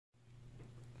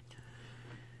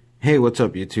Hey, what's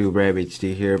up YouTube?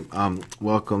 RabHD here.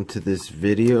 Welcome to this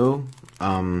video.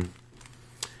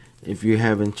 If you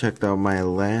haven't checked out my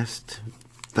last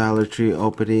Dollar Tree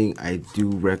opening, I do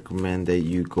recommend that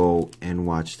you go and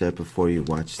watch that before you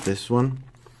watch this one.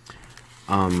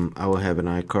 I will have an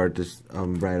iCard just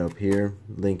right up here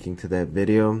linking to that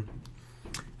video.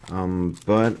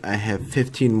 But I have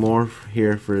 15 more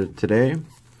here for today.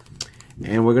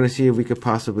 And we're going to see if we could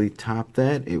possibly top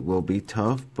that. It will be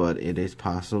tough, but it is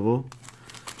possible.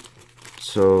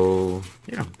 So,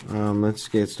 yeah, let's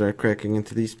start cracking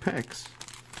into these packs.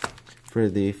 For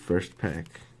the first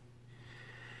pack.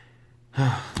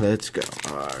 Let's go.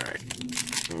 Alright.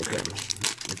 Okay.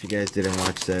 If you guys didn't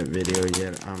watch that video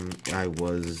yet, I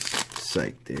was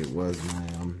psyched. It was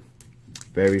my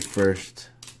very first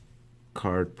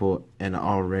card pull, and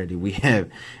already we have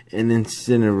an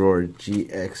Incineroar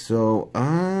GX. So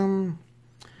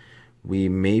we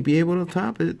may be able to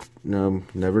top it. No,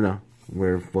 never know.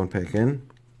 We're one pack in,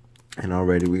 and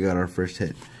already we got our first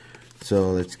hit.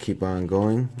 So let's keep on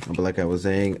going. But like I was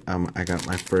saying, I got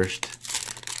my first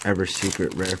ever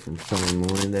secret rare from Sun and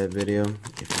Moon in that video,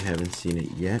 if you haven't seen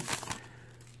it yet.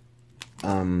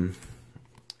 And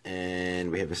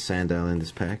we have a Sandile in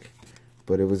this pack.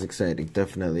 But it was exciting,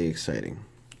 definitely exciting.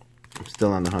 I'm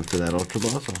still on the hunt for that Ultra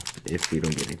Ball, so if we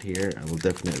don't get it here, I will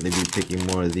definitely be picking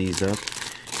more of these up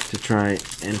to try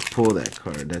and pull that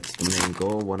card. That's the main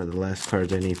goal, one of the last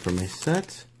cards I need for my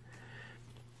set.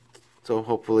 So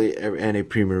hopefully, and a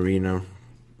Primarina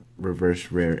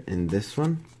reverse rare in this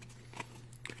one.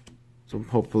 So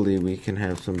hopefully we can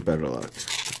have some better luck.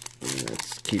 And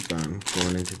let's keep on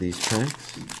going into these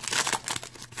packs.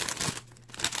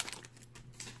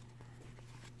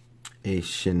 A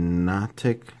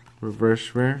Shiinotic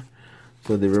reverse rare.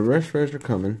 So the reverse rares are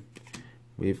coming.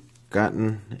 We've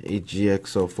gotten a GX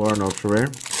so far, an ultra rare.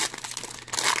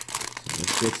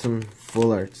 Let's get some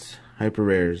full arts, hyper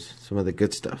rares, some of the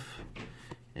good stuff.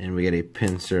 And we get a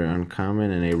Pinsir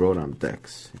uncommon and a Rotom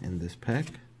Dex in this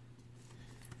pack.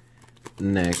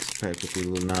 Next pack with the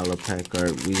Lunala pack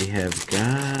art, we have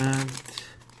got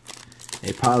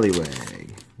a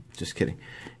Poliwag. Just kidding.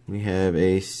 We have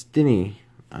a Stinny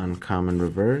uncommon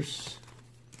reverse.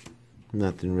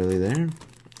 Nothing really there.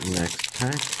 Next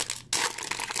pack.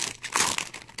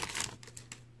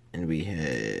 And we have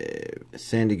a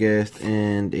Sandygast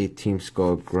and a Team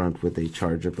Skull Grunt with a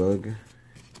Charjabug.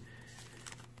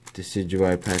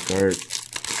 Decidueye pack art.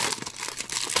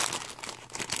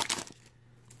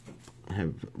 I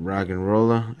have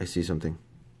Roggenrola. I see something.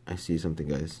 I see something,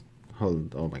 guys.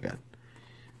 Hold. Oh my god.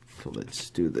 So let's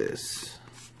do this.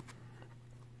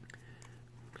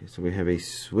 Okay, so we have a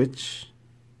Switch,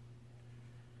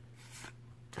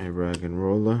 a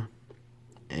Roggenrola,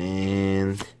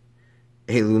 and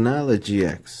a Lunala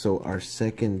GX. So our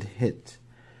second hit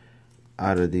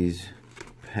out of these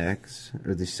packs,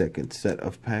 or the second set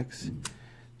of packs.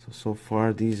 So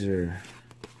far these are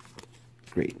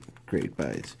great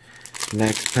buys.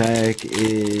 Next pack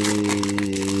is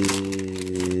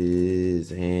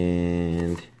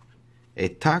and a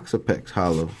Toxapex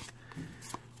Holo.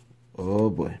 Oh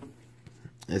boy,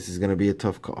 this is gonna be a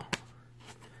tough call.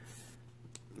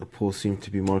 The pulls seem to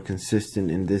be more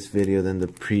consistent in this video than the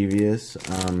previous,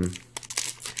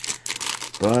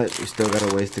 but we still got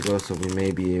a ways to go, so we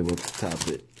may be able to top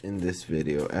it in this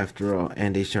video after all.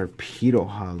 And a Sharpedo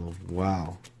Holo.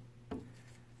 Wow.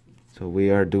 So we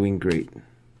are doing great.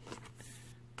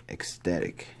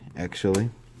 Ecstatic, actually.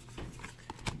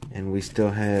 And we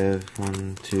still have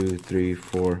 1, 2, 3,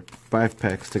 4, 5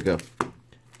 packs to go.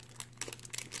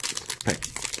 Pack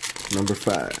number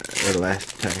 5, or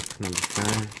last pack number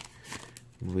 5.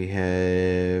 We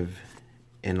have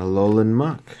an Alolan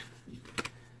Muck.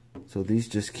 So these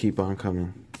just keep on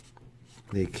coming.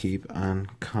 They keep on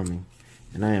coming.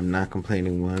 And I am not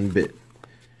complaining one bit.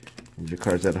 These are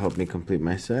cards that help me complete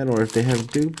my set, or if they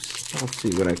have dupes, I'll see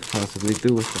what I can possibly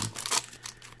do with them.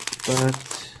 But,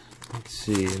 let's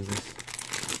see, in this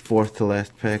fourth to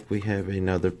last pack, we have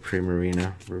another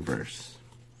Primarina reverse.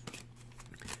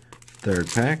 Third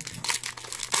pack.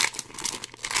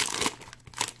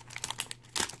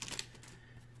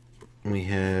 We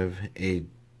have a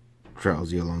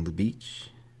Drowsy Along the Beach.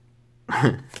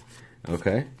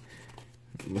 Okay.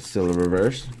 But still a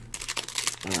reverse.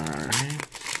 Alright.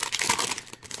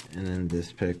 And then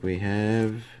this pack we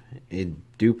have a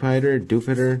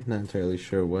Dewpider, not entirely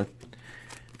sure what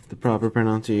the proper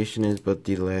pronunciation is, but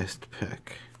the last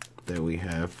pack that we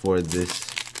have for this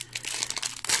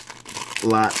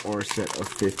lot or set of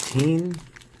 15.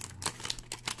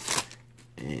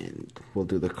 And we'll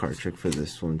do the card trick for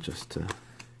this one just to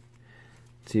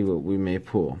see what we may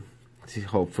pull. Let's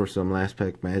hope for some last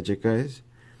pack magic, guys.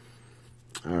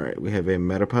 Alright, we have a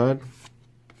Metapod,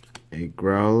 a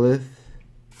Growlithe,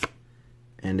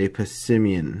 and a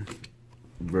Passimian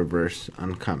reverse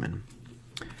uncommon.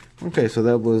 Okay, so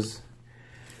that was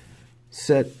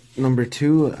set number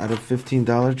 2 out of 15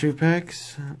 Dollar Tree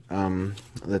packs.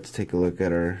 Let's take a look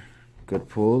at our good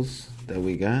pulls that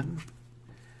we got.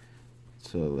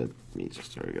 So let me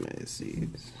just organize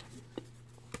these.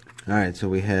 Alright, so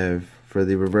we have, for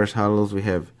the reverse hollows, we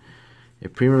have a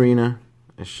Primarina,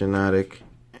 a Shiinotic,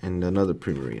 and another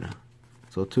Primarina.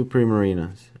 So 2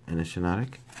 Primarinas and a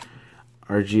Shiinotic.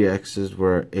 RGXs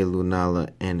were a Lunala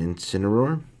and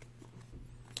Incineroar.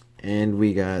 And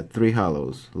we got 3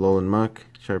 hollows: Alolan Muck,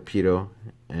 Sharpedo,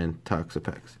 and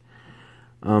Toxapex.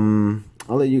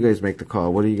 I'll let you guys make the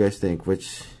call. What do you guys think?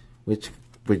 Which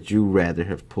would you rather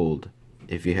have pulled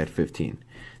if you had 15?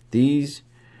 These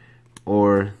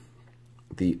or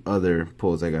the other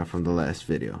pulls I got from the last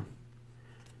video?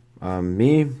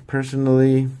 Me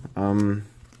personally, some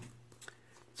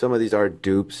of these are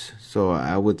dupes, so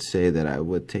I would say that I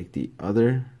would take the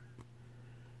other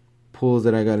pulls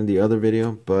that I got in the other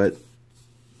video, but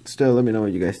still, let me know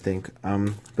what you guys think.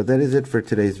 But that is it for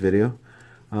today's video.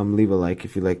 Leave a like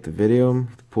if you liked the video,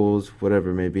 the pulls, whatever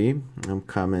it may be.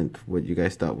 Comment what you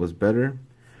guys thought was better.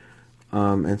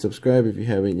 And subscribe if you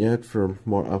haven't yet for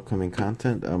more upcoming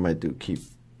content. I do keep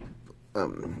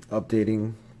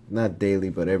updating, not daily,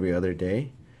 but every other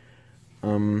day.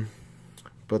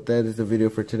 But that is the video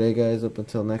for today, guys. Up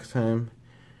until next time,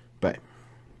 bye.